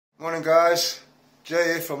Morning guys, Jay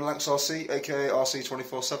here from Lancs RC, aka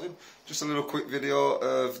RC247. Just a little quick video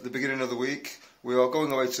of the beginning of the week. We are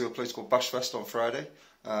going away to a place called Bashfest on Friday,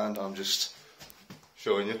 and I'm just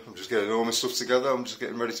showing you, I'm just getting all my stuff together. I'm just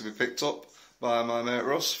getting ready to be picked up by my mate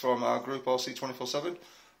Russ from our group RC247,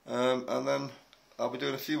 and then I'll be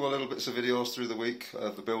doing a few more little bits of videos through the week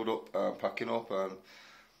of the build up and packing up, and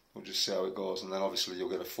we'll just see how it goes, and then obviously you'll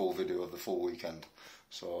get a full video of the full weekend.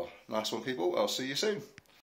 So nice one people, I'll see you soon.